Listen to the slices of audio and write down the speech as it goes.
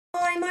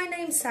my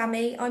name's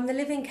Sammy. I'm the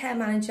Living Care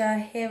Manager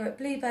here at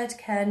Bluebird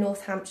Care,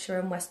 North Hampshire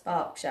and West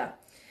Berkshire.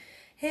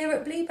 Here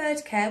at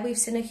Bluebird Care, we've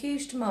seen a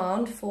huge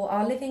demand for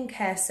our living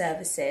care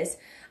services,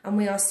 and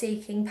we are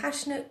seeking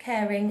passionate,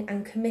 caring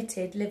and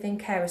committed living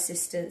care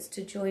assistants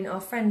to join our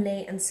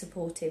friendly and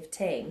supportive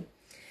team.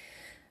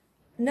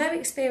 No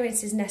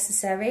experience is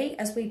necessary,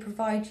 as we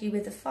provide you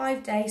with a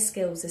 5-day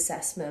skills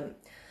assessment.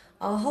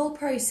 Our whole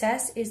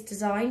process is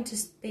designed to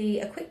be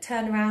a quick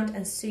turnaround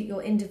and suit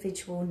your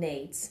individual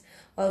needs,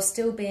 while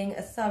still being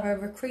a thorough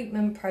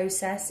recruitment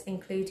process,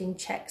 including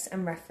checks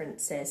and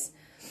references.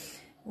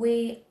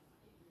 We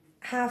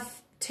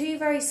have 2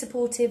 very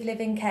supportive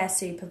living care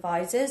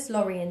supervisors,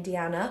 Laurie and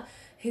Deanna,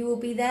 who will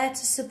be there to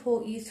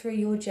support you through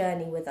your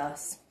journey with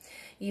us.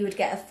 You would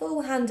get a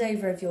full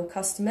handover of your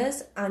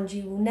customers, and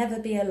you will never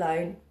be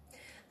alone.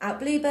 At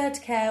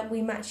Bluebird Care,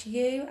 we match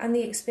you and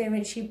the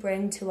experience you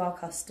bring to our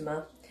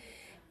customer.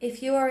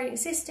 If you are an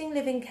existing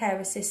living care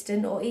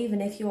assistant, or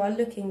even if you are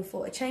looking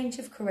for a change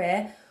of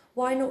career,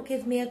 why not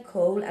give me a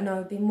call, and I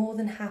would be more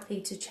than happy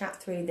to chat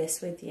through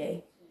this with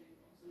you.